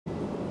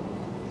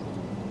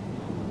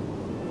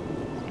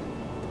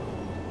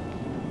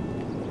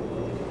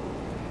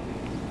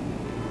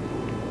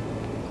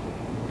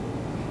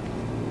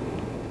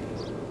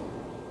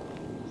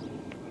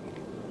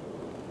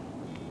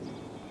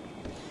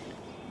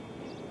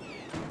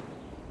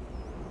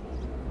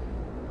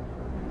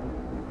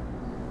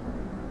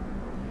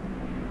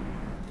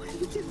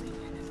you doing?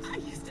 I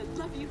used to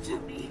love you,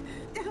 Tony.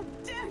 How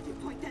dare you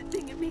point that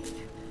thing at me?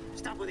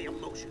 Stop with the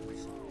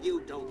emotions.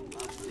 You don't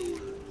love me.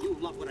 You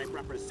love what I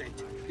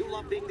represent. You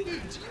love being the...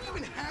 Dude, do you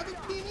even have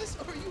a penis?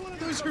 Or are you one of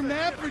those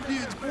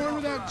hermaphrodites born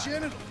without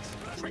genitals?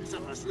 Tricks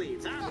up our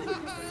sleeves,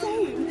 huh?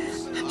 Same.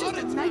 I'm just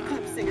a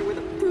nightclub singer with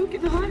a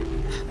broken heart.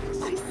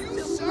 I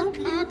still love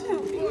you,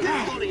 Tony.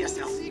 Hold to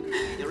yourself.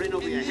 You're in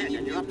over your head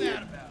and you're up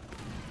here.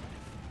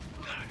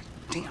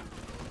 Damn.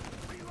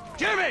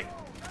 Jimmy!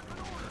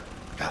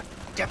 God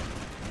damn.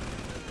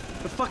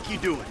 The fuck you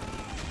doing?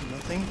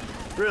 Nothing.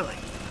 Really?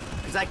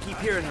 Because I keep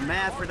hearing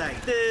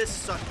hermaphrodite this,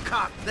 suck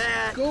cock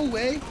that. Go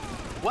away.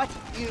 What?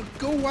 You know,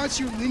 go watch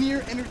your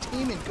linear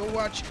entertainment. Go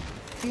watch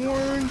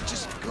porn.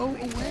 Just go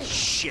away.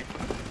 Shit.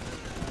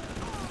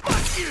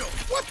 Fuck you!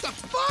 What the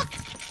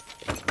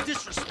fuck?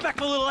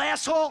 Disrespectful little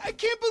asshole! I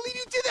can't believe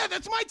you did that!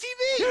 That's my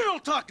TV! You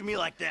don't talk to me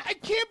like that! I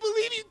can't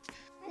believe you...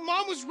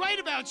 Mom was right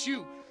about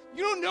you.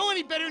 You don't know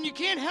any better and you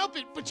can't help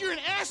it, but you're an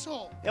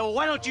asshole. Yeah, well,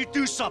 why don't you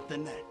do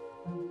something then?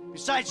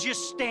 Besides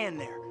just stand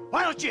there.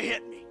 Why don't you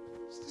hit me?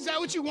 Is that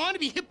what you want, to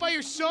be hit by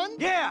your son?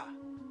 Yeah!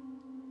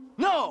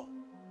 No!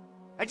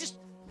 I just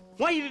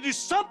want you to do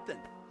something.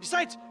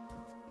 Besides,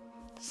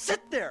 sit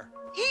there,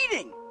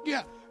 eating!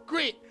 Yeah,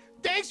 great.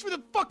 Thanks for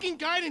the fucking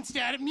guidance,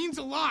 Dad. It means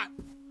a lot.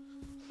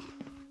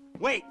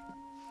 Wait.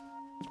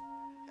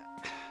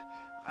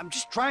 I'm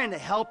just trying to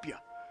help you.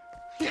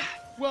 Yeah,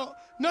 well,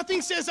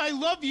 nothing says I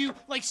love you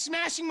like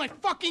smashing my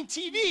fucking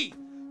TV.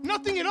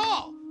 Nothing at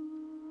all.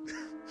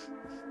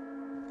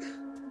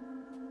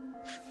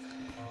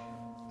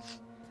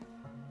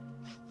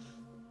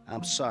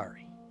 I'm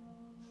sorry.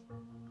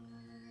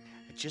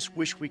 I just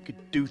wish we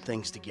could do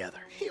things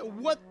together. Yeah,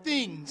 what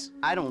things?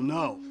 I don't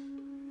know.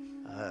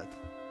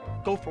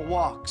 Go for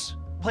walks,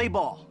 play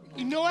ball.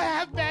 You know I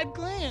have bad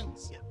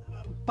glands.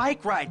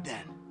 Bike ride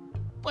then.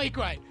 Bike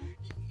ride.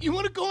 You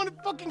want to go on a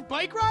fucking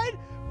bike ride?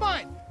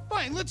 Fine,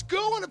 fine, let's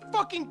go on a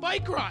fucking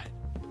bike ride.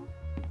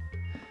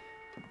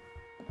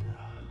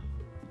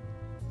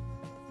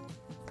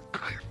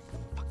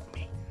 Fuck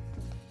me.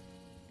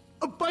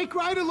 A bike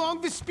ride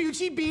along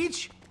Vespucci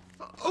Beach?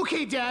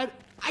 Okay, Dad,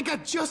 I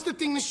got just the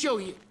thing to show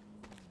you.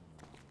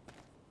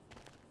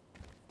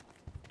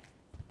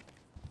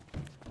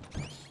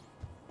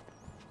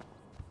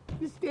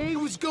 This day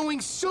was going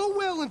so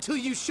well until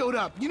you showed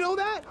up. You know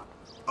that?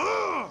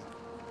 Ugh!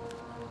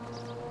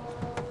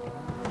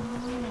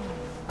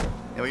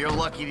 Yeah, well, you're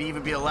lucky to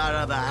even be allowed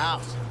out of the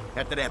house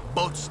after that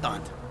boat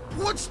stunt.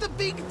 What's the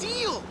big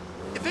deal?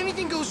 If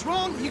anything goes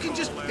wrong, you can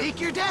just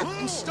fake your death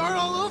and start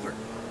all over.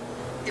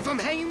 If I'm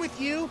hanging with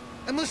you,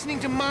 I'm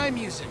listening to my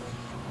music.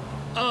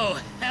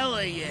 Oh,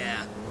 hella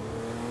yeah.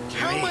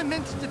 How am I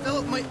meant to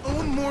develop my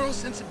own moral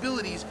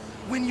sensibilities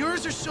when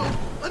yours are so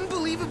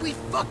unbelievably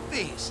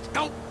fuck-faced?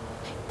 Don't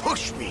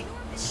push me.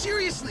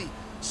 Seriously,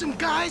 some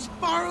guys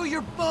borrow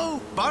your bow.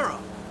 Borrow?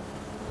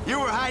 You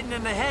were hiding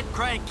in the head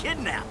crying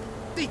kidnap.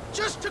 They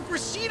just took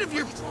receipt of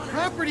your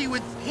property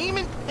with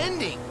payment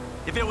pending.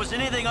 If it was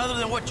anything other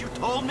than what you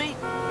told me,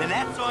 then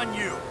that's on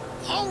you.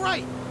 All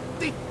right,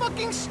 they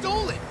fucking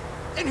stole it.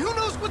 And who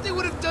knows what they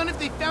would have done if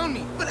they found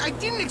me. But I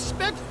didn't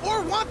expect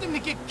or want them to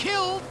get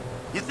killed.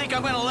 You think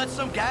I'm gonna let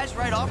some guys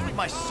ride off with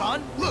my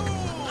son? Look,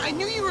 I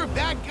knew you were a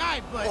bad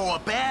guy, but... Oh, a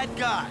bad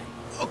guy.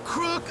 A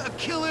crook, a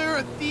killer,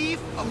 a thief,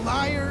 a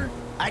liar.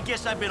 I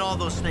guess I've been all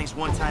those things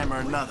one time or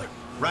another,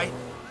 right?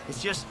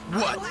 It's just...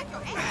 What?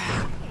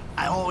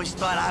 I always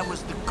thought I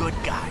was the good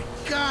guy.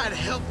 God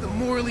help the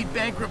morally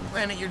bankrupt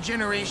planet your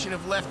generation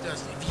have left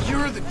us if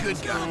you're the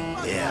good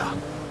guy. Yeah.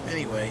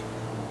 Anyway,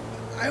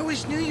 I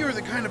always knew you were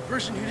the kind of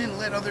person who didn't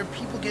let other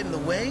people get in the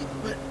way,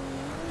 but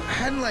I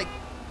hadn't, like,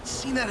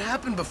 seen that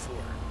happen before.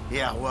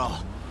 Yeah,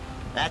 well,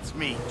 that's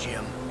me,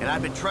 Jim. And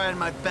I've been trying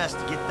my best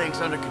to get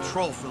things under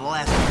control for the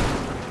last...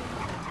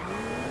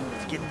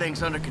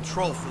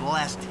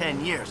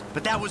 10 years.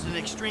 But that was an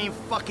extreme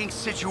fucking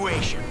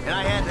situation, and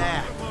I had to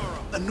act.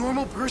 A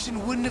normal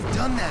person wouldn't have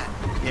done that.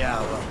 Yeah,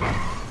 well,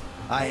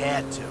 I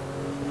had to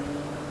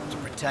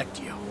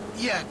protect you.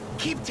 Yeah,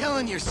 keep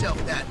telling yourself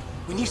that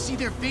when you see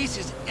their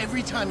faces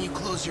every time you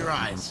close your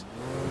eyes.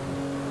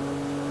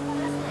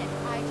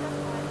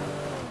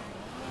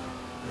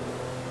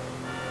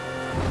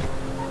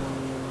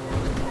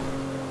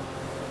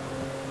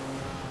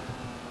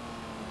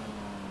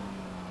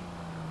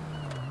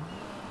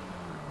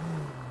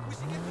 We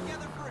should get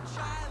together for a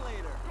chai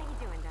later. How you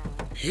doing,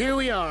 darling? Here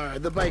we are,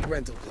 the bike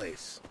rental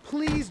place.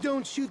 Please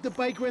don't shoot the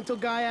bike rental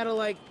guy out of,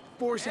 like,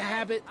 force of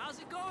habit. How's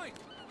it going?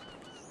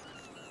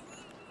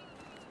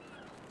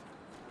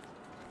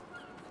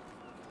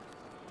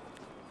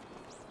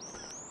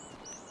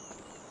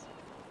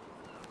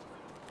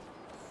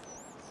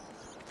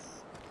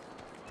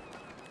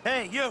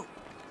 Hey, you!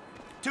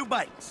 2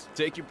 bikes.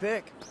 Take your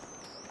pick.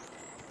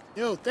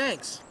 Yo,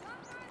 thanks.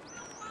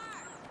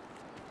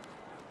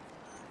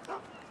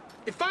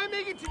 If I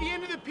make it to the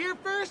end of the pier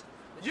first,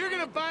 you're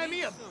gonna buy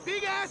me a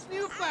big-ass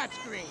new flat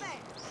screen.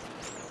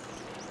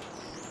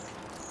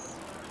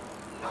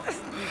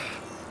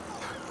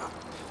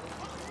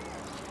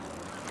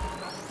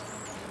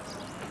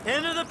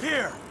 Into the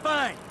pier,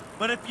 fine.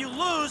 But if you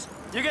lose,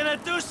 you're gonna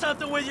do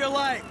something with your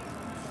life.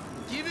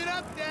 Give it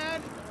up,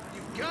 Dad.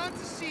 You've got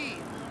to see.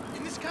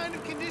 In this kind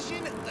of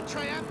condition, a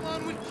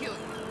triathlon would kill you.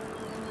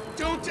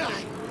 Don't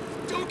die.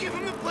 Don't give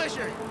him the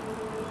pleasure.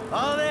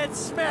 All that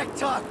smack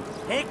talk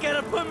ain't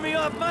gonna put me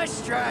off my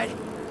stride.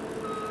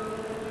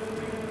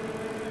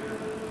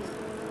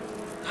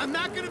 I'm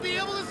not gonna be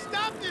able to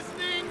stop this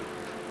thing.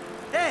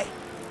 Hey,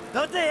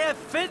 don't they have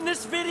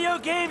fitness video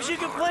games you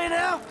can play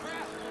now?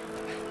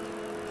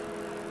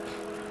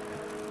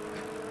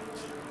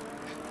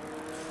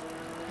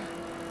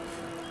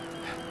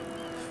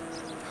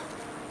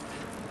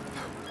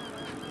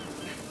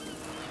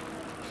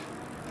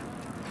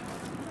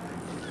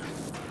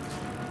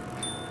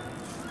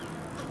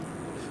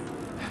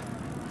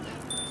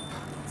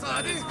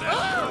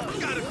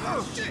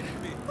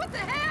 What the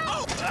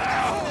hell?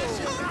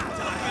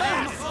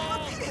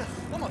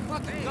 Oh my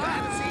fucking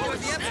god! See you at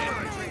the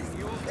episode.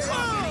 You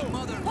fucking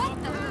mother. What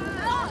the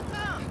fuck?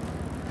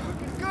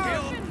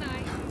 Good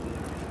night.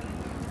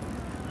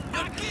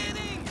 I'm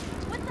kidding.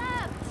 What's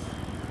up?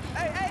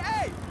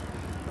 Hey!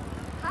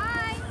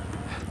 Hi.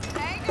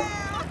 Hey,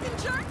 girl. Fucking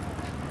jerk.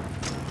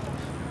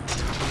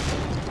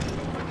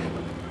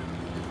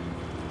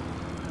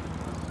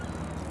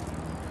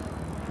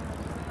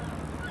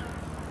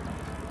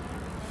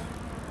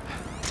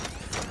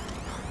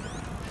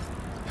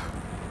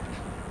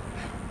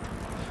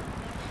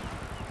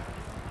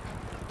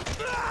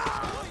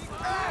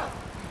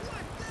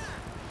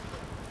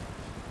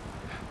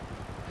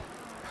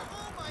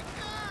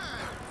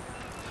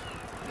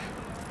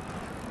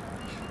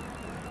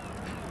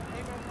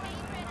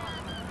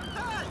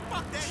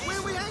 Where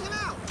are we hanging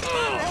out?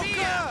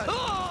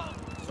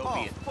 So be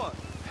it. Fuck.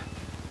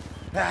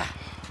 Ah.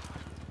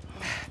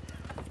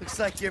 Looks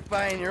like you're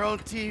buying your own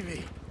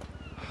TV.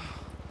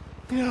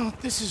 You know,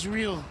 this is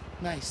real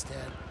nice,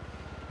 Dad.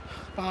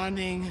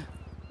 Bonding,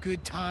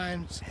 good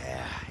times.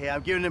 Yeah,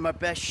 I'm giving it my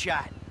best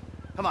shot.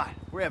 Come on,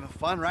 we're having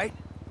fun, right?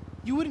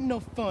 You wouldn't know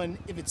fun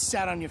if it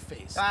sat on your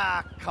face.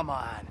 Ah, come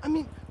on. I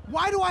mean,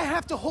 why do I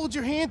have to hold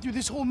your hand through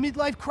this whole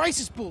midlife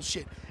crisis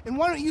bullshit? And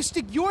why don't you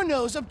stick your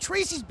nose up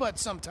Tracy's butt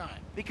sometime?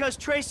 Because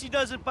Tracy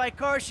doesn't buy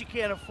cars she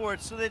can't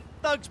afford so that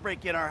thugs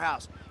break in our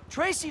house.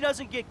 Tracy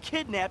doesn't get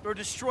kidnapped or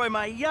destroy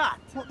my yacht.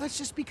 Well, that's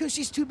just because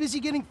she's too busy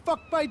getting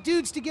fucked by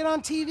dudes to get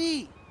on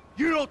TV.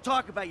 You don't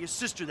talk about your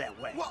sister that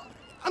way. Well,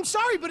 I'm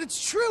sorry, but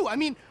it's true. I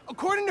mean,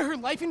 according to her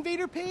Life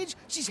Invader page,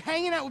 she's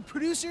hanging out with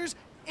producers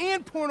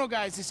and porno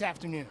guys this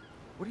afternoon.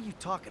 What are you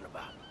talking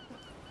about?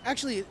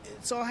 Actually,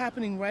 it's all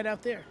happening right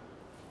out there.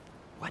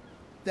 What?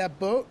 That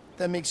boat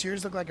that makes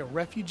yours look like a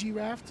refugee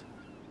raft?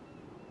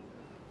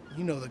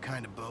 You know the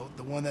kind of boat,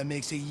 the one that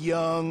makes a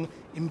young,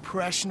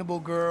 impressionable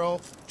girl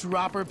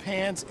drop her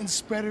pants and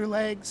spread her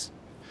legs.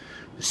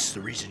 This is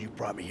the reason you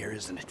brought me here,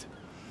 isn't it?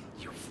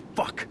 You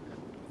fuck.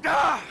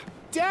 Ah!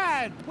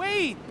 Dad,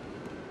 wait!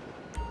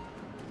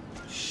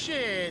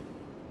 Shit,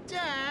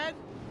 Dad!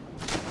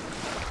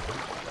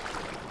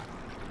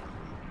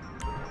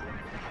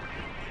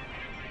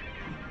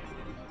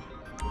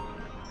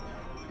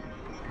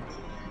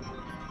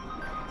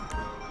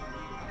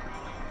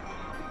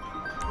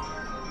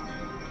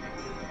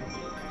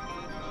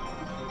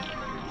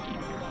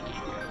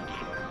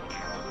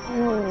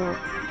 Thank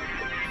you.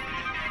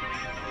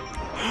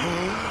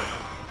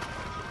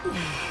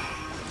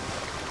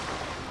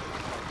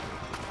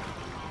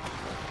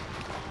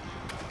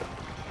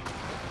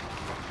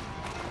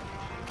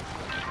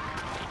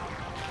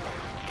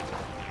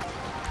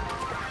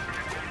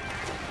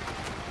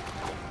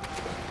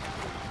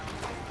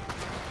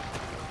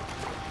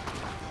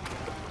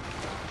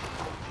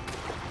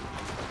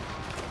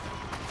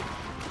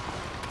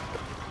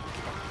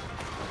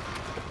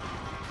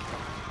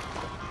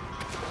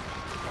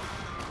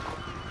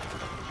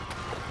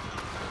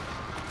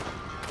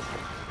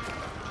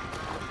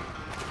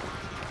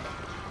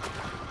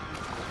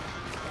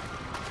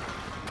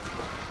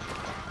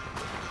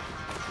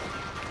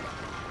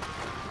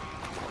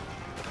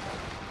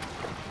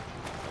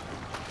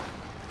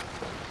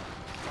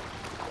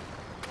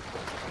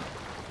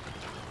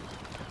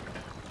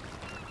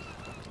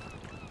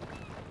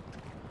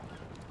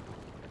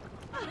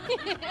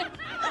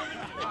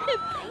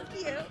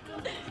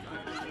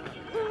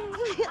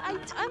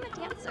 I'm a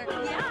dancer.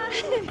 Yeah.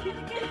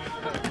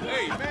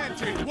 Hey, man,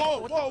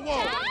 whoa!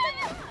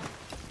 Dad?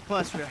 Come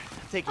on, sweetheart.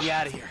 I'm taking you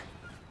out of here.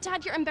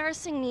 Dad, you're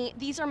embarrassing me.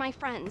 These are my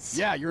friends.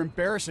 Yeah, you're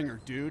embarrassing her,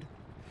 dude.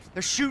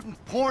 They're shooting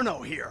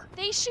porno here.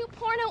 They shoot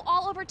porno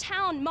all over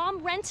town. Mom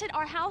rented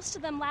our house to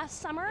them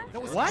last summer.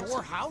 That was What?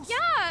 your house?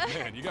 Yeah.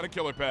 Man, you got a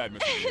killer pad,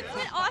 Mr. Isn't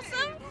it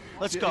awesome?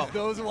 Let's go.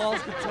 Those walls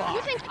can talk.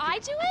 You think I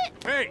do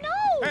it? Hey!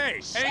 No.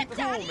 Hey! Shit, Ain't cool,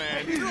 Daddy.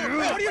 man.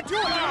 What are you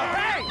doing now?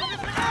 Hey!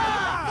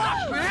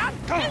 Man,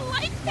 I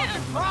like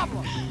him.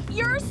 Problem.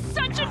 You're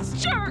such a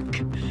jerk.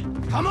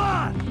 Come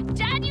on!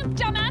 Dad, you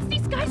dumbass.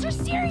 These guys are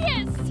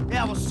serious.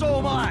 Yeah, well, so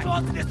am I. Go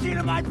to the scene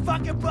of my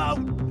fucking boat!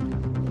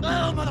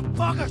 Oh,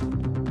 motherfuckers!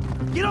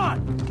 Get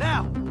on,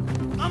 now!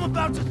 I'm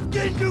about to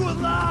skin you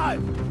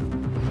alive!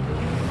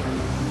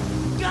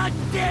 God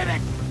damn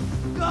it!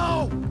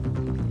 Go!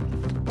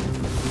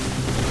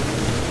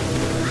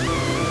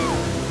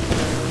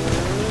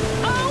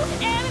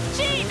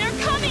 OMG, they're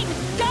coming!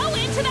 Go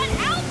into that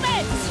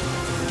outlet!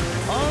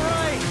 All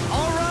right,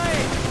 all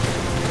right.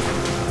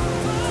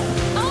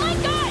 Oh my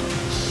god!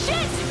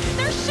 Shit!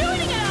 They're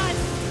shooting at us!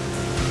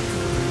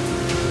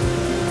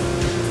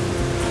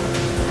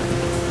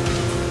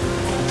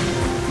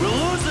 We'll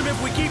lose them if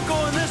we keep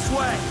going this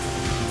way.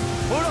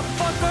 Who the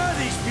fuck are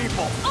these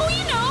people? Oh,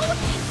 you know!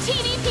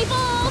 TV people,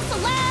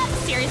 celebs,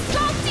 serious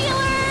drug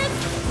dealers!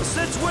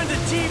 Since when did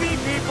TV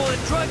people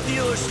and drug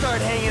dealers start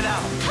hanging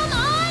out? Come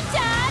on,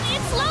 Dad!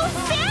 It's Los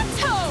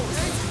Santos!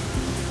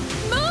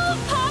 Move,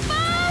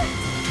 Papa!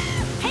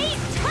 Hey,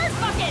 turd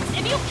buckets!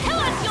 If you kill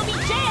us, you'll be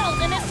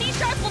jailed, and the sea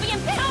shark will be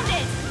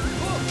impounded!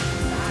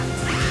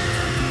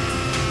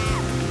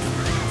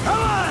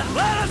 Come on,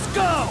 let us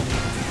go!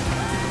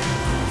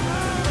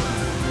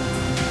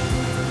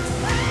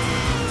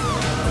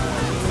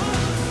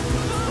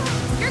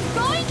 You're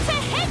going to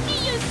hit me,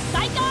 you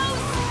psychos!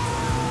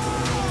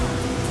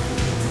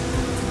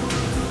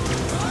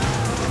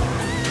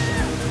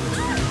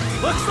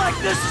 Looks like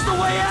this is the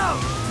way out!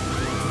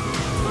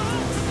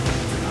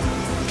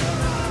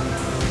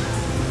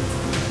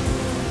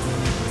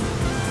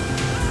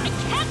 I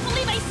can't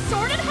believe I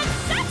sort of had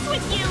sex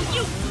with you,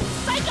 you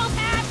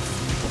psychopaths!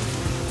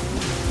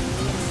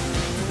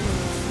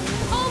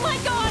 Oh my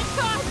god,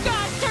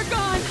 God, they're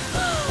gone!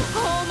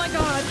 Oh my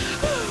god.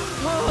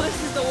 Oh,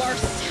 this is the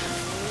worst.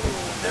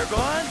 They're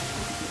gone?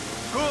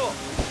 Cool.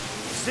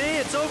 See,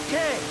 it's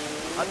okay.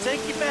 I'll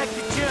take you back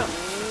to Jim.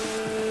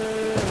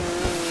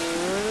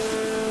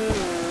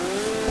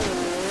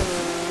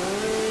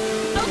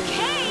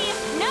 Okay?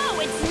 No,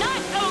 it's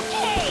not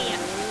okay!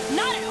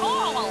 Not at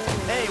all!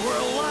 Hey, we're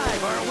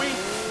alive, aren't we?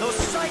 Those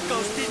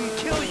psychos didn't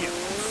kill you.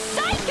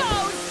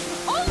 Psychos!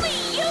 Only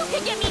you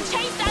could get me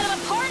chased out of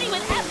a party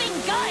with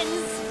effing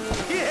guns!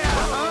 Yeah,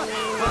 huh?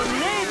 But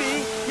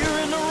maybe you're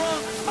in the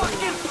wrong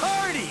fucking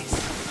parties.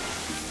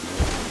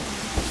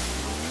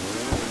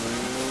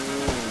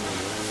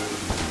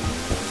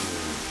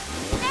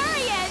 There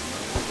he is!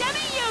 Give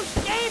me you,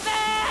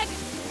 D-bag!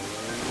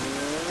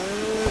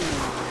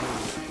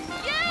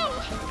 You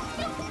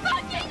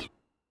fucking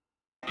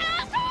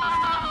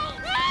asshole!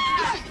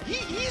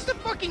 He's the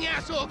fucking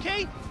asshole,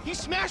 okay? He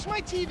smashed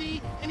my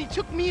TV and he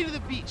took me to the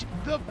beach.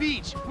 The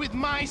beach with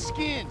my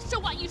skin. So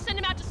what, you sent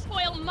him out to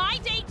spoil my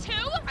day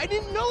too? I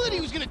didn't know that he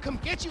was gonna come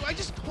get you. I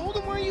just told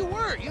him where you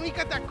were. You know, he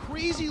got that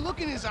crazy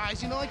look in his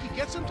eyes, you know, like you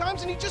get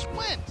sometimes, and he just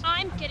went.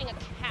 I'm getting a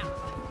cab.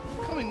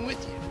 I'm coming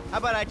with you. How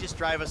about I just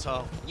drive us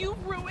home? You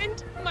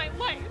ruined my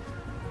life.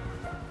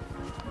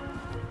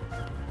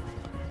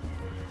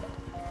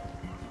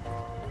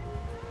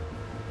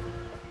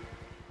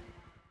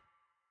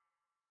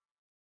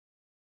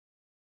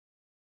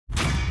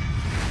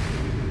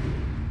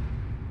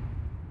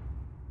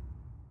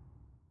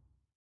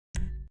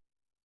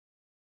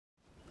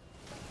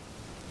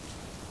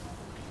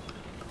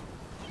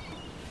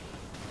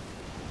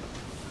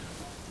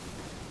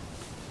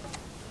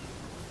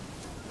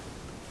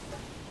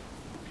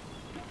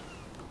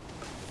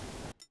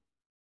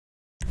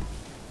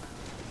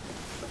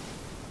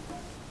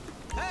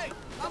 Hey,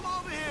 I'm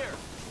over here.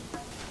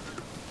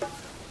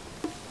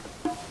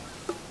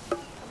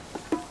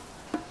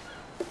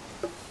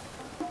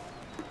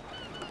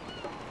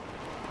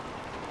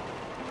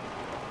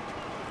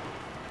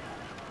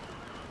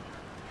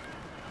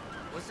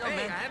 What's up,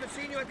 man? I haven't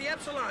seen you at the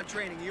Epsilon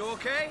training. You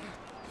okay?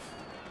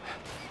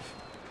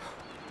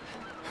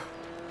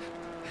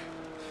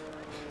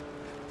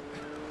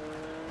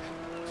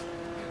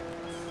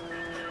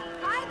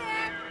 Hi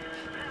there!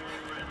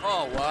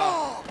 Oh,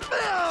 wow.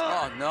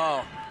 Oh,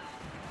 no.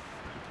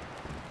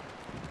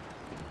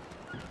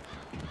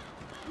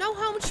 No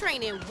home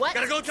training. What?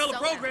 Gotta go tell the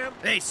program.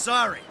 Hey,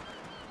 sorry.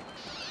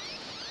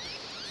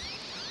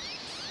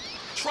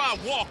 Try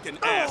walking,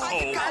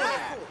 asshole.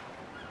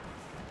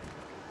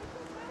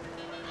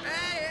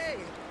 Hey,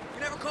 you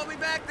never called me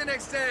back the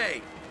next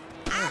day.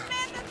 I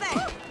meant the thing.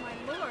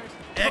 My lord.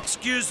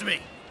 Excuse me.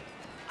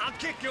 I'll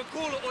kick your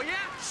cooler, oh yeah?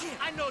 Shit,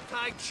 I know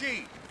Tai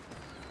Chi.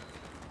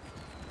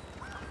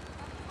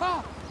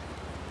 Oh!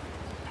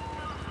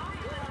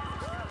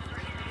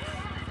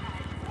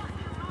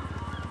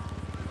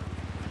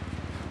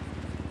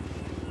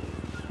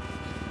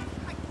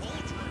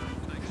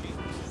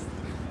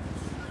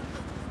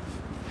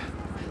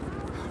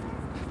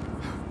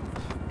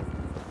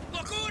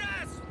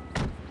 Locuras!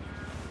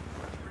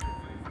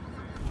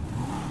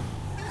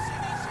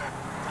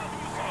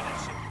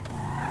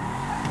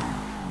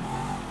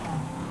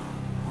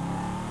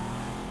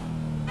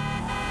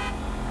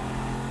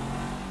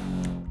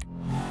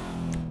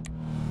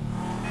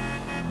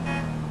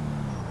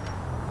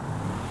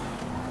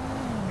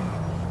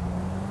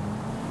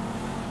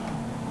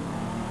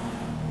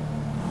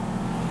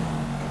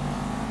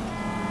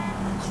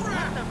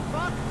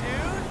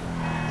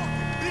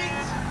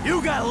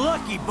 You got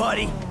lucky,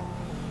 buddy.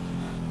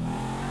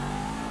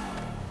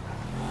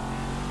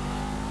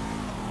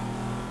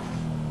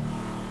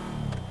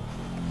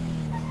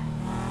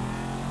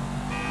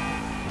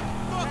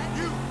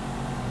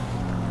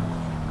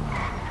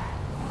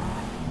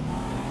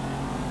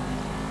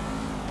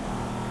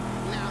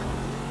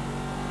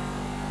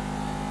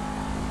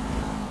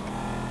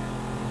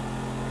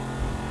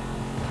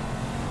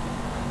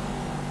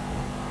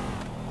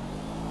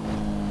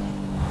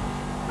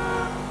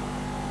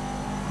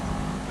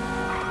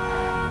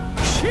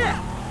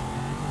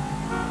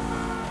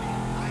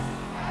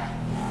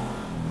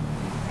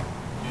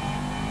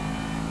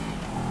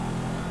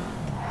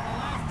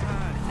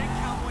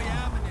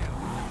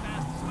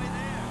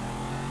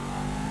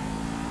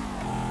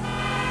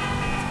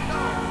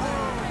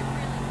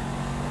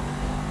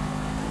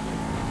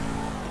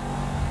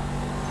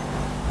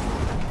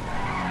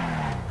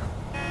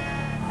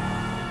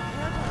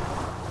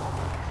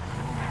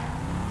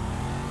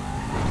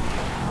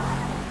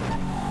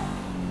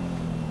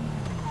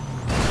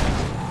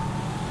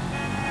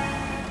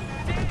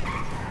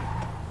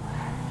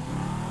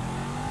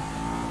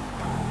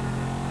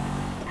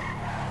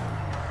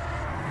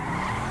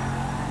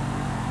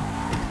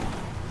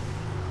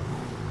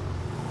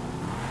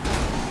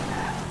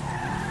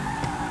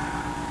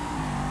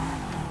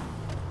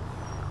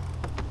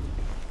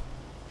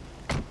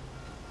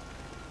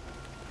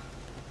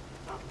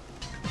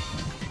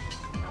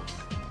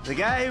 The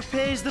guy who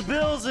pays the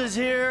bills is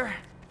here.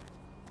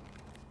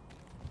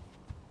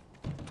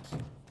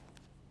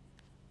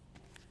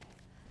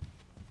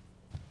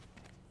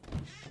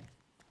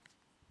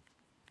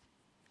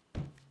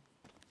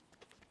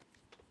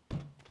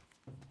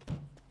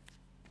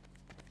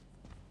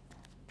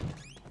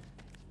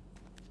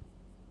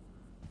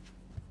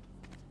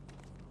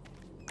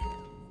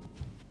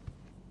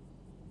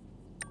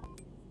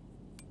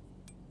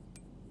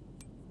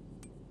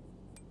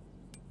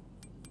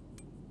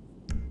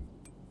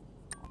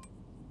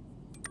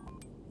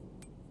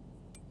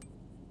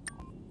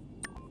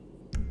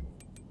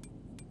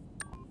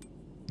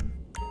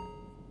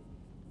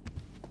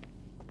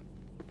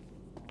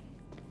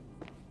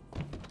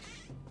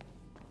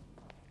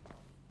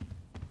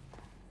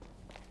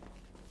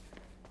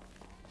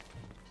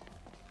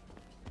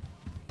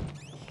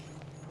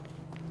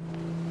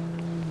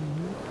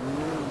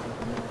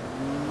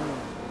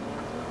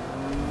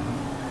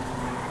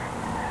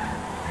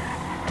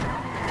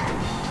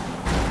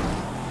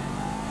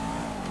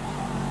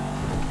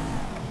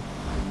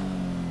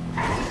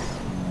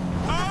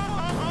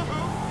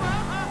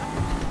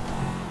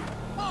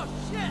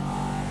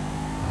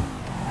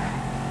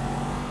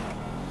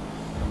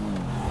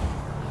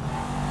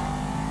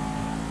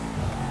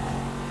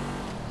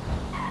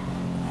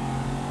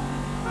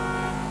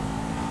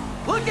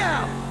 Look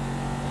out!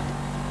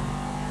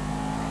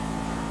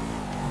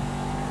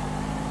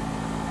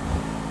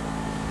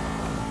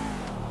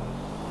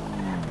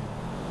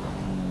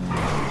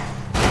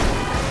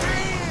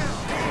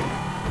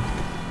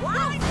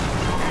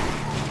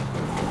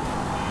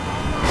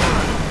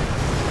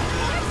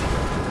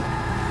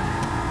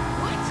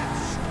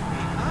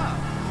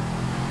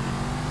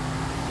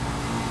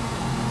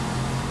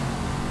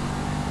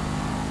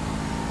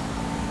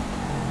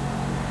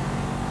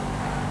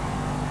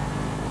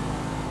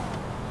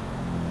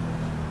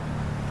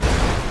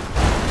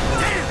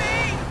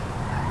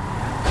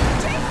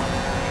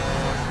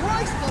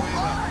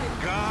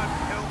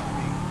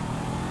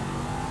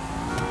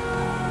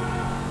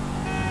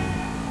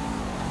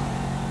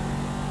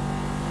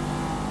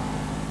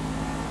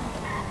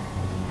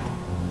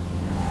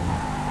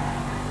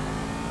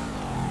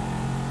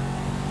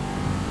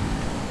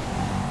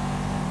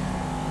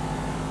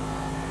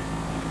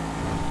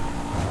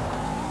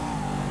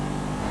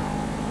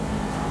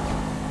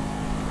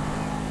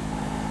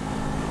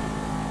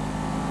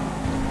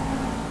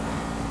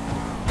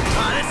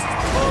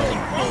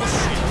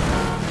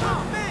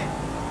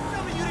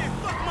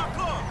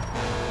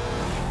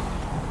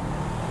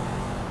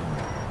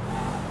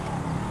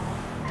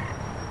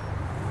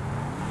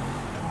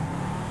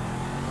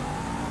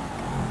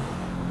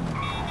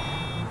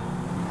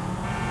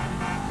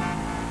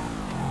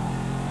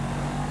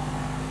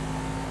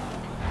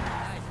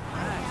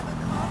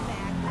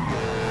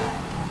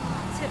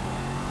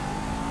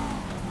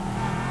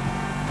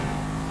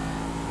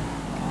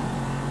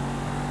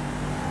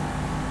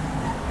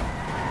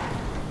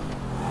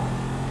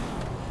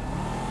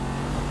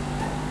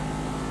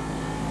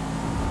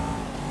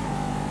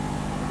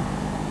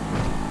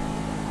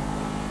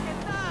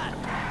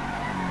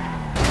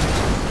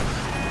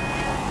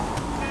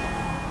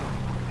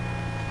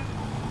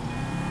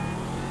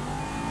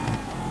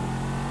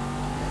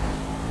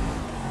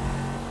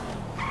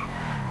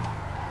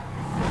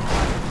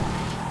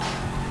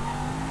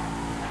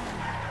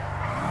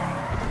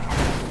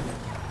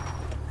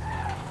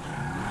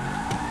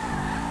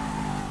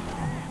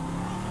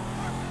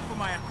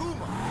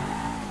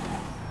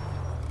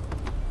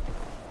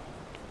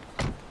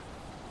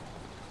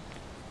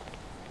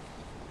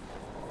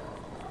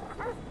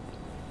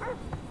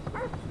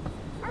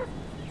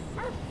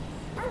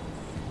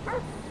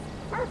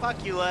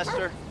 Fuck you,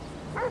 Lester.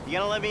 You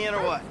gonna let me in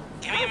or what?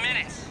 Give me a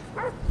minute.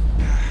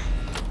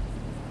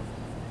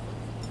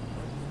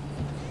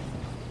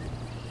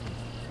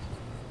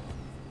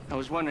 I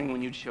was wondering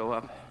when you'd show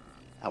up.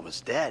 I was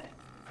dead.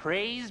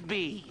 Praise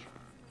be.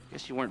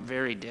 Guess you weren't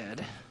very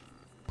dead.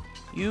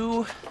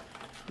 You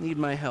need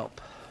my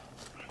help.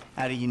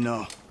 How do you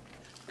know?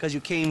 Because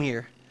you came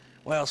here.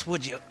 Why else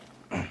would you?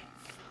 I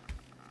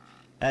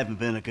haven't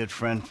been a good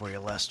friend for you,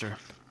 Lester.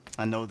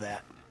 I know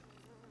that.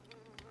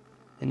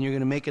 And you're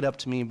gonna make it up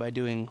to me by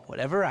doing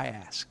whatever I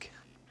ask.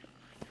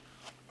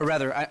 Or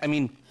rather, I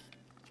mean,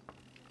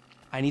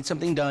 I need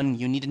something done,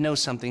 you need to know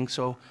something,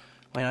 so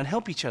why not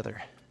help each other?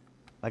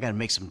 I gotta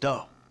make some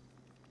dough.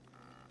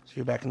 So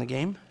you're back in the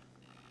game?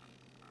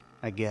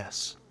 I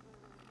guess.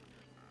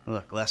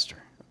 Look,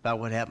 Lester, about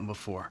what happened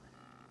before.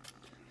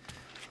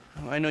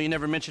 Well, I know you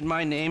never mentioned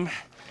my name.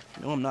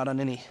 I know I'm not on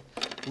any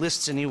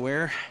lists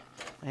anywhere.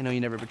 I know you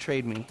never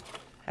betrayed me.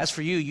 As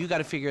for you, you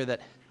gotta figure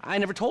that I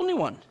never told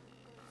anyone.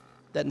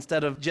 That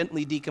instead of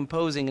gently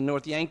decomposing in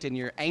North Yankton,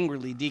 you're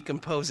angrily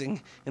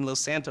decomposing in Los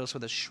Santos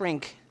with a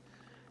shrink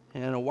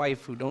and a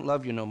wife who don't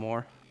love you no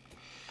more.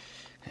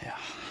 Yeah,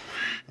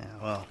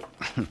 well,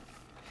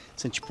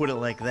 since you put it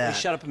like that... Hey,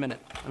 shut up a minute.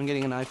 I'm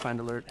getting an iFind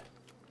alert.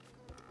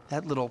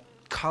 That little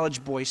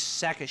college boy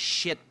sack of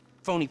shit,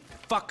 phony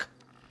fuck.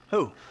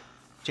 Who?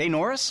 Jay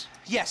Norris?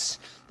 Yes,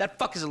 that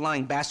fuck is a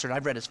lying bastard.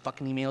 I've read his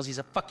fucking emails. He's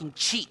a fucking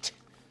cheat.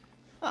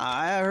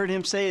 I heard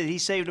him say that he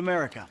saved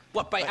America.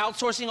 What, by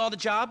outsourcing all the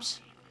jobs?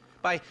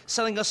 By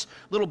selling us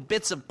little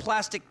bits of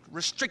plastic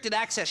restricted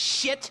access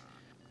shit?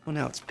 Well,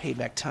 now it's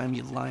payback time,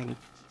 you lying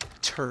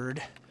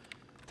turd.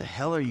 The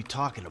hell are you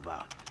talking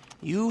about?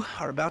 You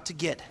are about to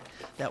get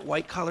that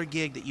white-collar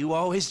gig that you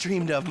always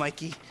dreamed of,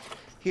 Mikey.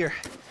 Here,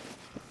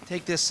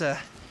 take this,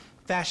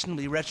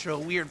 fashionably retro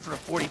weird for a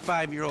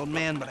 45-year-old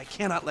man, but I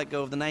cannot let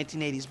go of the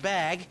 1980s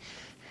bag,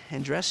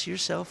 and dress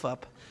yourself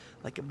up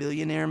like a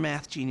billionaire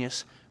math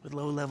genius with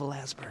low-level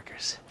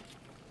Asperger's.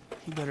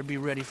 You better be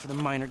ready for the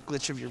minor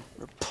glitch of your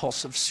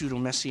repulsive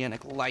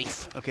pseudo-messianic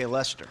life. Okay,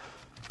 Lester.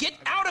 Get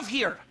out of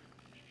here!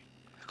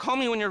 Call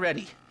me when you're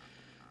ready.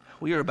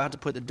 We are about to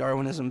put the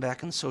Darwinism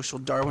back in social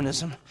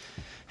Darwinism,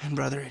 and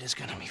brother, it is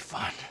gonna be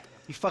fun.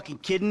 You fucking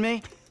kidding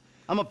me?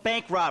 I'm a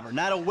bank robber,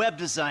 not a web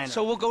designer.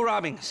 So we'll go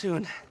robbing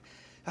soon.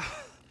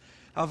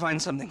 I'll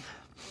find something.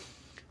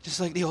 Just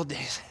like the old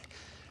days.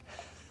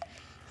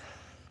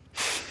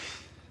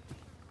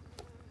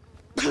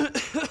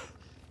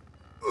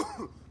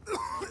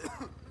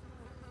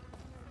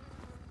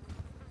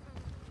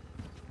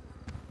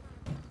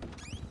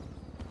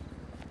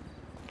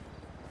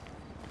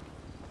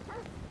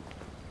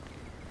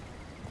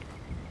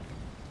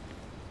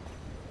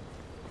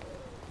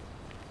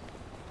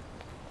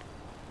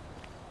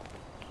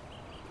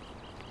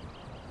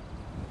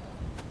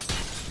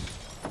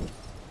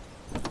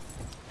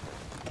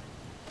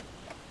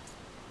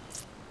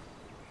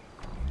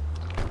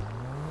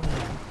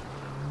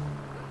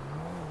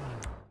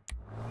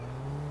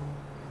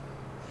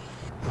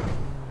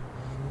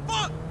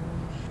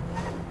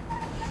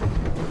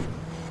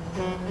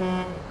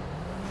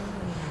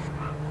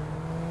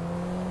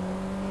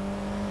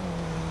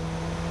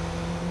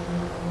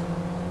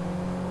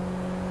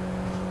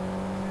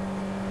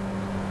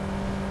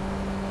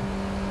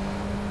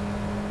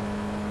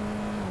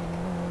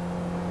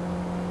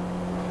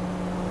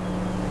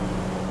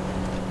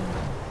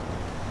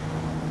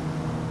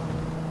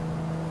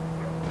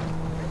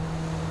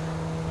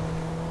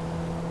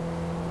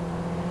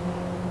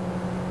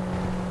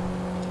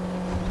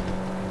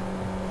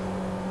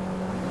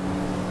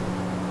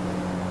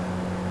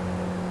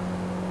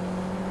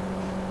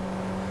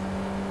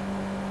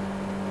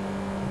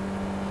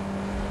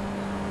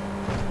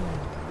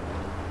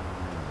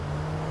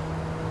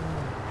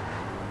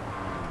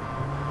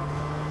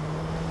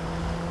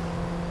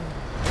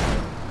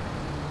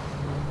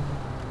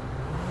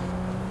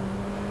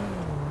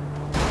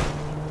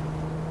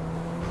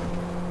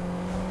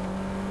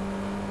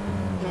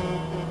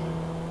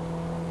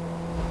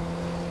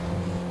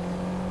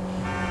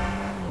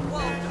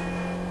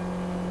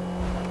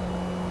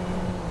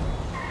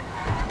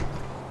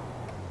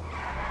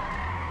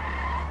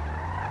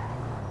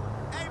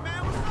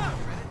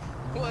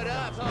 What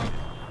up, huh?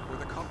 With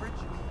the coverage?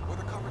 With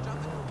the coverage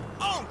on the...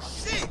 Oh,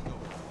 shit!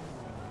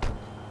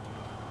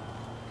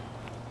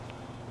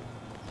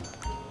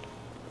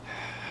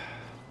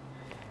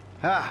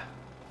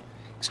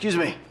 Excuse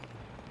me.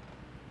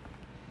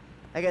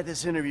 I got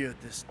this interview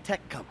at this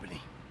tech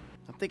company.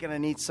 I'm thinking I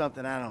need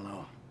something, I don't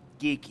know,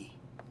 geeky,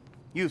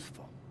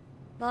 youthful.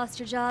 Lost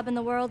your job and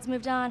the world's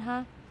moved on,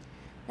 huh?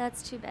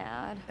 That's too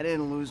bad. I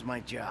didn't lose my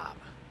job.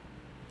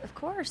 Of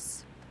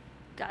course.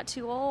 Got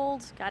too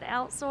old, got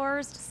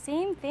outsourced.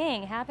 Same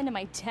thing happened to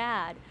my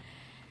dad.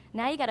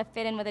 Now you gotta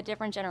fit in with a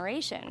different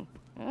generation.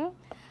 Hmm?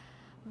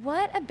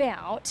 What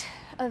about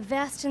a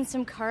vest and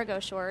some cargo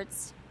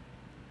shorts?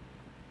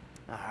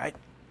 All right.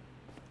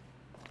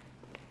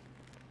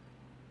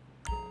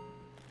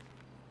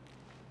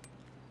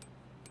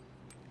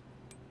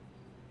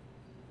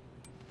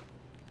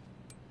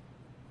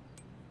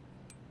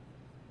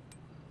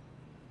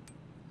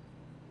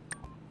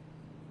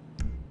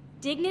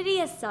 Dignity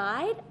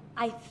aside,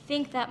 I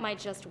think that might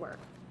just work.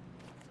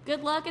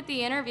 Good luck at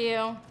the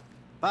interview.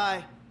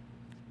 Bye.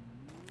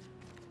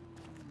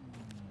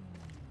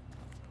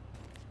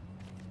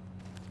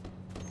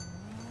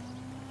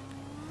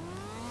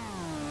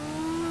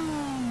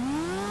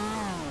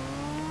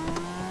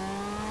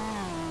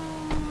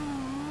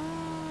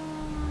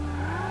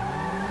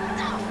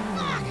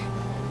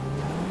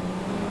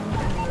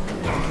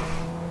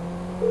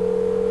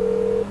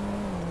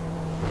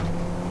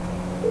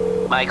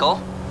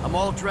 Michael? I'm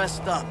all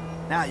dressed up.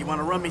 Now, you want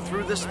to run me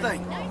through this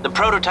thing? The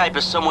prototype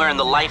is somewhere in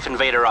the Life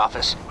Invader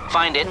office.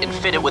 Find it and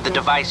fit it with the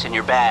device in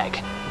your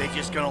bag. They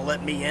just gonna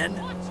let me in?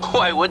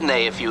 Why wouldn't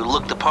they if you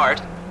look the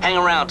part? Hang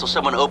around till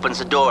someone opens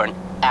the door and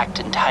act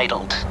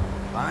entitled.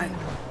 Fine.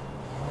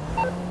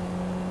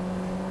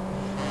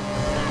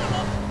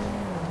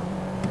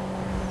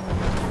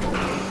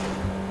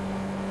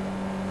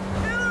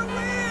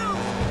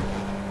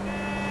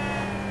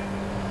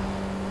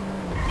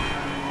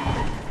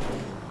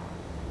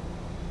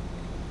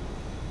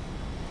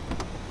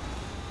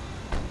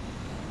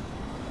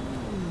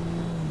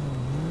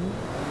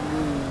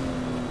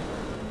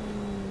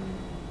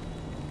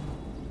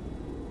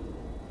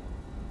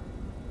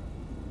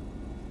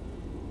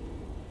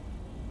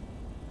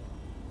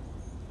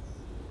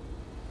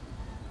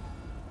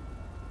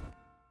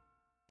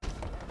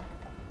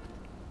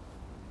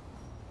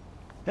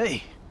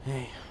 Hey.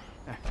 Hey.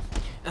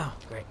 Oh,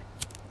 great.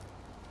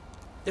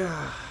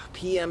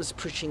 PM's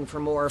pushing for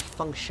more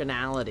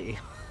functionality.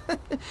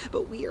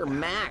 But we are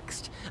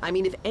maxed. I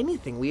mean, if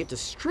anything, we have to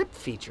strip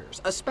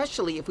features,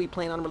 especially if we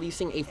plan on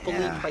releasing a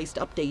fully priced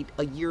update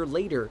a year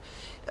later.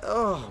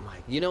 Oh my,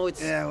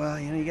 it's... Yeah, well,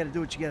 you gotta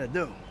do what you gotta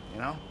do,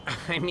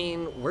 I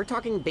mean, we're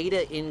talking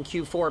beta in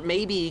Q4,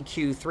 maybe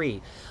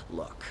Q3.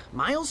 Look,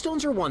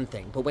 milestones are one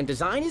thing, but when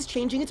design is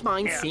changing its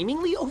mind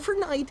seemingly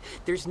overnight,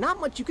 there's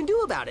not much you can do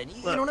about it.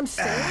 You know what I'm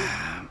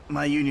saying?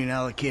 My union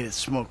allocated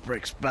smoke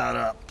break's about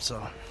up,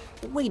 so...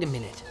 Wait a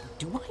minute.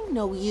 Do I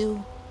know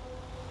you?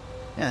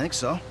 Yeah, I think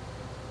so.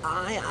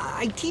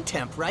 IT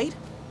temp, right?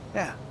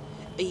 Yeah.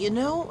 You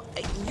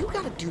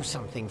gotta do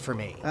something for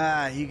me.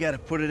 You gotta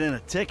put it in a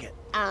ticket.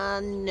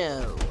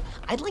 No.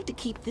 I'd like to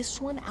keep this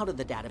one out of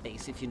the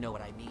database, if you know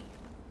what I mean.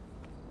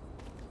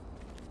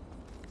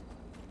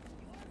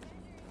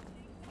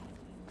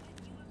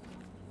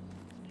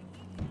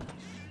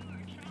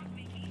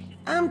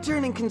 I'm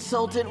turning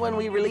consultant when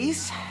we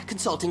release.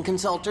 Consulting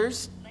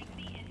consulters.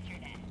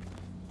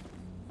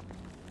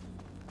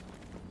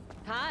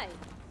 Hi.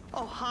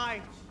 Oh,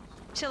 hi.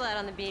 Chill out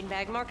on the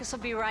beanbag. Marcus will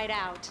be right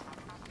out.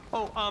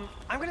 Oh, I'm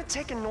gonna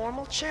take a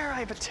normal chair. I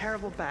have a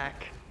terrible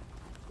back.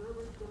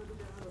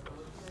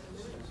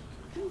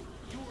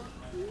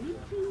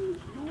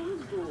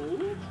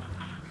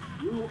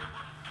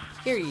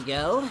 Here you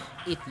go.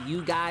 If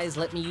you guys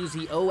let me use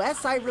the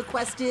OS I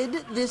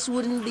requested, this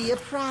wouldn't be a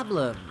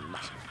problem.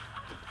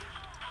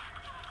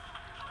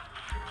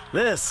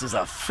 This is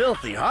a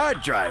filthy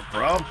hard drive,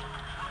 bro.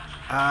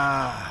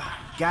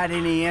 Got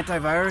any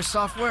antivirus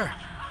software?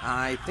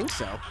 I think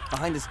so.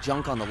 Behind this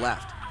junk on the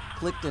left.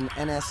 Clicked an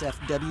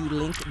NSFW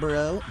link,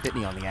 bro. Bit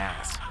me on the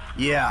ass.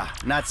 Yeah,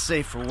 not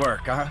safe for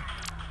work, huh?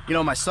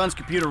 My son's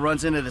computer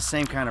runs into the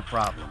same kind of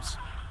problems.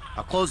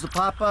 I'll close the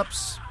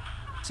pop-ups,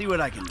 see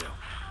what I can do.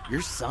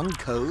 Your son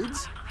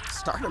codes?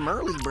 Start him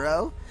early,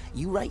 bro.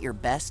 You write your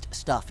best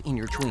stuff in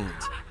your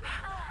tweens.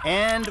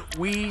 And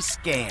we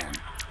scan.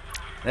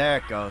 There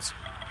it goes.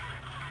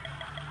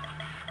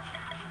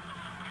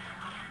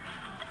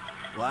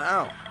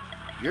 Wow.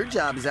 Your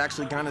job is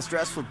actually kind of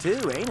stressful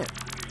too, ain't it?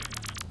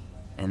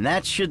 And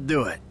that should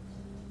do it.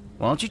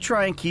 Why don't you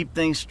try and keep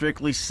things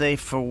strictly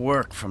safe for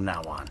work from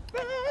now on?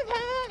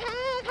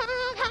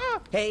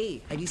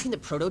 Hey, have you seen the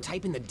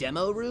prototype in the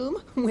demo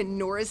room? When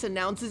Norris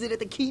announces it at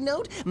the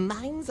keynote,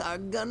 minds are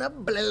gonna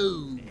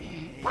blow.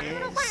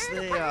 Yes,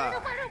 they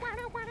are.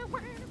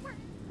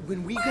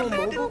 When we go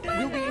mobile,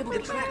 we'll be able to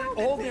track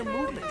all their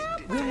movements.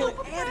 We'll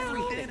know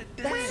everything.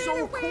 That's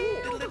so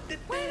cool.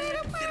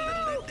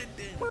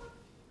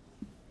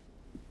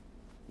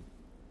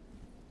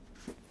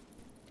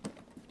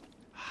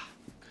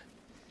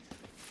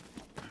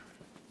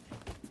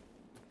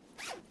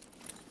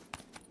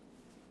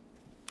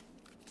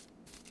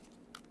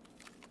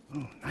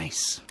 Oh,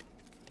 nice.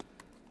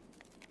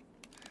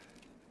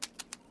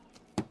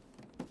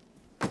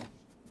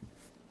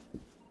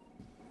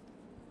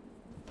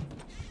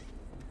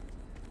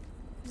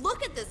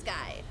 Look at this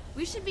guy.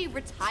 We should be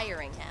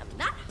retiring him,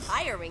 not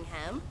hiring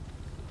him.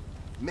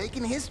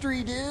 Making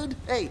history, dude.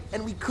 Hey,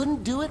 and we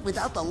couldn't do it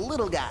without the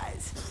little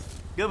guys.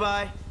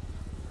 Goodbye.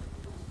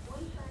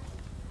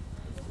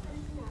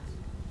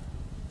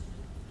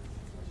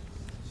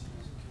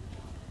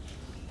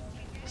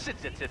 Sit.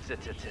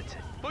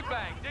 Foot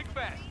bang, dig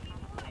fast.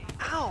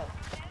 Ow!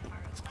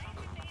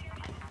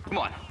 Come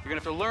on, you're gonna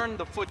have to learn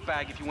the foot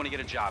bag if you want to get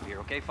a job here,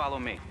 okay? Follow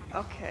me.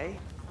 Okay.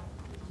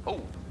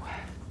 Oh.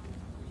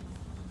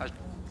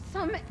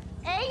 Some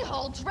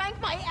a-hole drank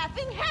my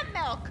effing hemp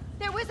milk.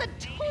 There was a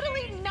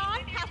totally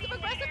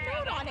non-passive-aggressive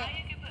note on it.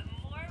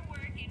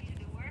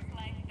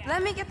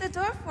 Let me get the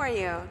door for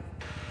you.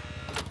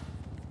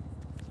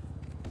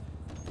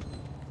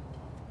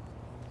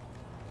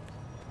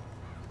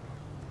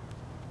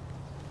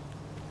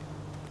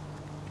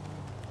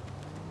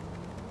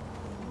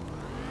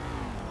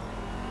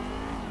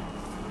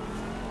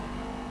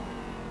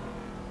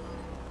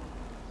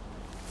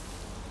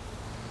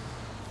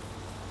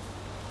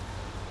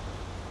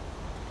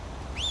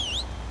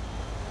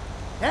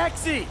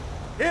 Taxi!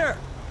 Here!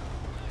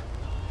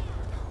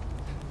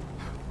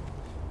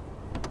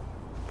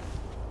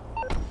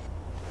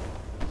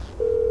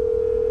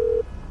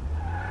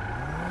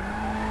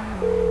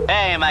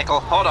 Hey, Michael,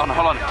 hold on.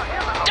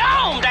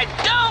 Domed! I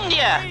domed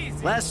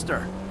ya!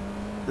 Lester,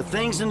 the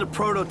thing's in the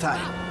prototype.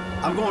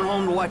 I'm going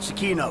home to watch the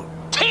keynote.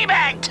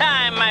 Teabag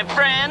time, my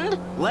friend!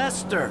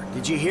 Lester,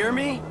 did you hear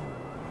me?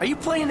 Are you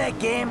playing that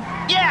game?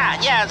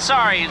 Yeah,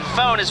 sorry, the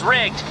phone is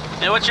rigged.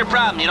 Hey, what's your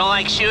problem? You don't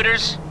like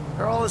shooters?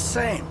 They're all the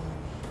same.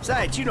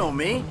 Besides, you know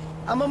me.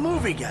 I'm a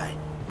movie guy.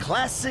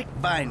 Classic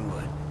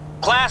Vinewood.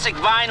 Classic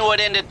Vinewood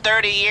ended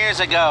 30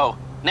 years ago.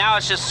 Now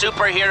it's just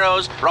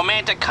superheroes,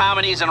 romantic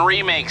comedies, and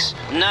remakes,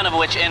 none of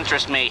which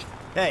interest me.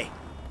 Hey,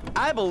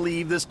 I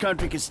believe this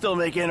country can still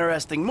make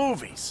interesting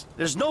movies.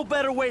 There's no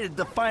better way to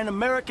define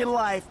American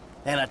life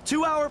than a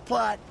 2-hour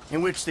plot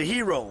in which the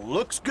hero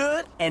looks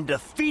good and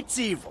defeats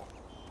evil.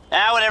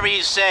 Whatever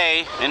you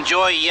say.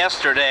 Enjoy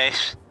yesterday.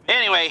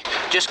 Anyway,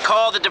 just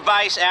call the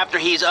device after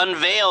he's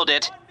unveiled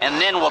it,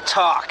 and then we'll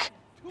talk.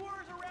 Tours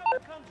around the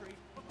country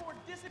before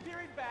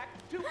disappearing back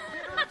to bitter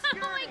obscurity.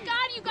 Oh my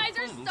god, you guys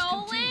are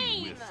so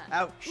lame!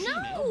 Ouch.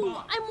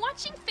 No! I'm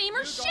watching Fame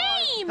or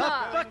Shame! The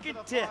fucking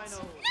tits.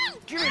 No!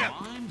 Give it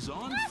up. Mine's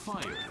on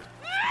fire.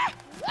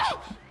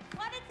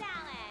 What a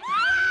talent!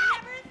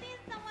 I've never seen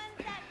someone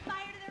set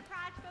fire to their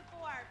crotch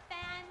before.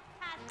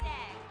 Fantastic.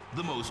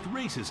 The most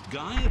racist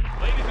guy.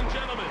 Ladies and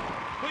gentlemen,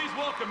 please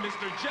welcome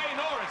Mr. Jay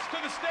Norris to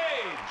the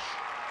stage.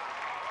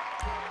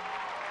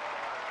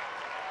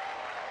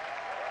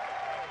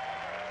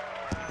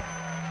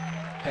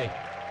 Hey,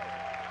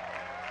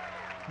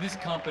 this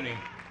company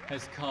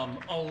has come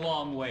a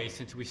long way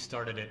since we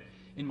started it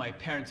in my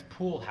parents'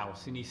 pool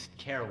house in East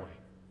Caraway.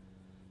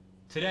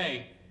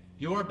 Today,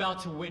 you're about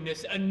to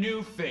witness a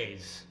new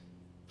phase.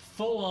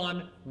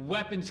 Full-on,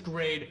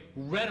 weapons-grade,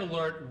 red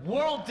alert,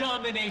 world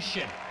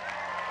domination.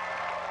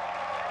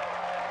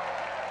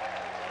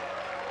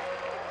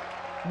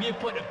 We have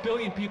put 1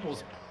 billion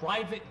people's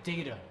private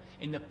data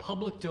in the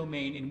public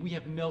domain, and we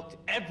have milked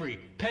every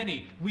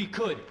penny we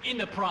could in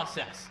the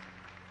process.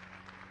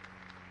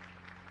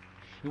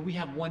 And we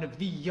have one of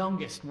the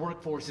youngest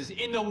workforces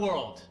in the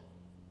world.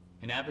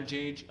 An average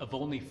age of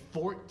only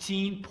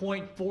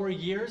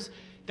 14.4 years.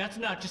 That's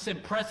not just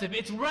impressive,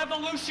 it's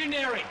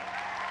revolutionary!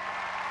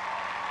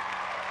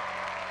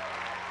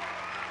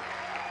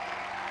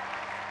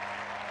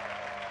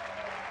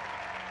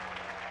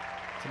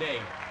 Today,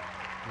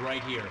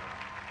 right here,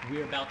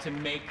 we're about to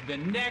make the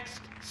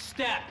next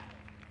step.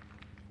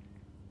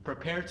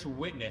 Prepare to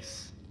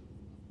witness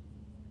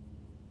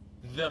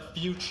the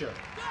future.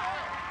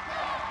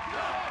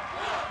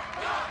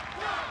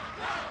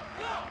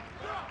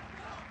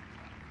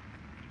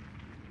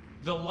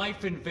 The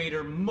Life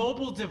Invader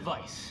mobile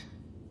device.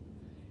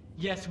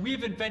 Yes,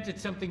 we've invented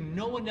something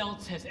no one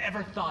else has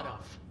ever thought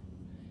of.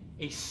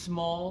 A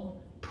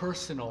small,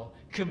 personal,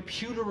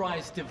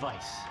 computerized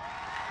device.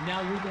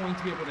 Now you're going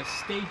to be able to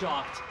stay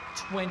docked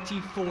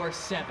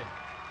 24/7.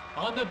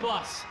 On the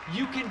bus,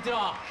 you can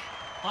dock.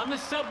 On the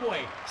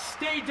subway,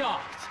 stay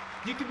docked.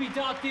 You can be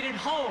docked in at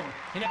home,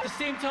 and at the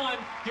same time,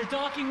 you're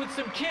docking with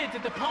some kids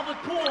at the public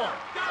pool.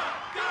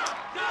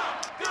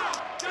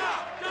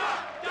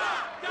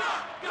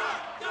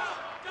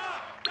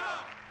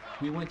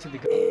 We went to the...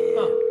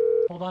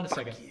 Oh, hold on a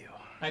second.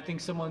 I think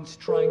someone's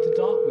trying to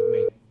dock with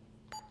me.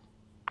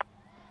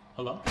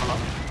 Hello?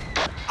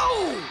 Hello?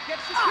 Oh! Get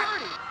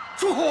security!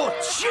 Oh,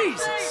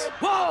 Jesus!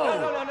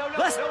 Whoa! No.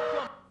 Let's...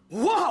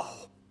 Whoa!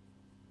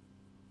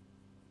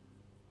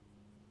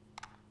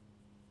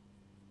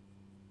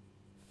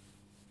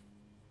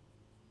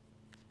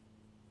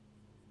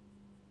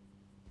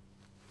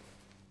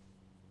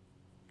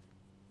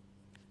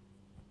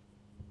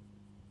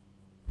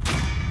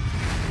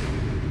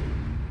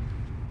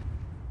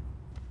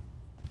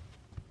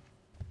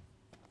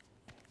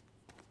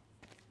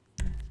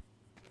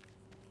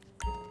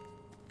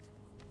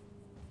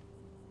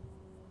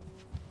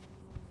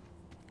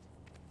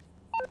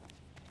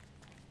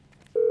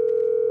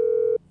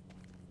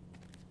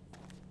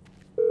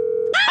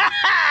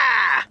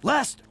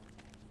 Lester,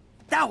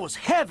 that was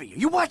heavy. Are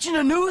you watching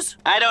the news?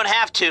 I don't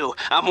have to.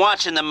 I'm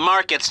watching the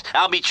markets.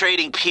 I'll be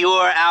trading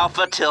pure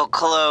alpha till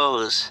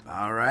close.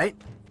 All right.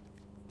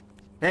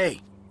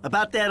 Hey,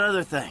 about that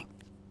other thing.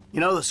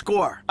 You know, the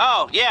score.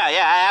 Oh,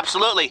 yeah,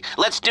 absolutely.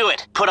 Let's do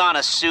it. Put on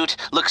a suit,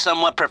 look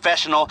somewhat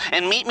professional,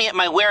 and meet me at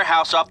my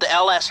warehouse off the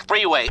LS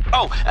freeway.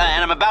 Oh,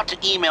 and I'm about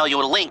to email you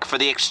a link for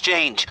the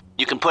exchange.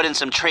 You can put in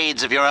some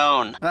trades of your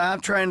own. I'm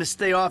trying to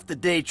stay off the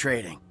day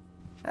trading.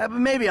 But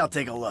maybe I'll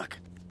take a look.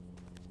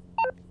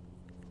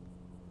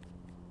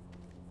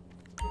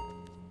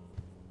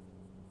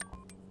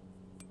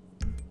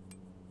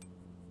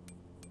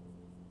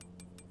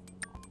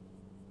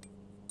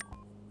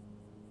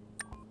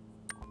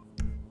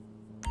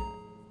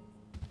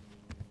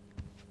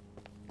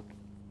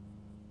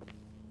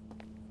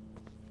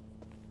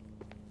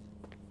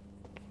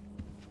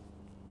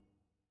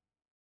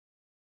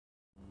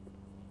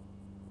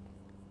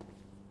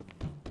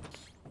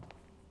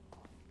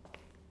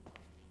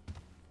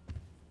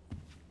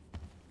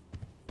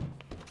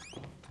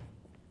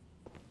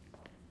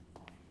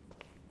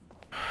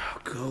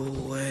 Go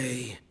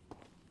away.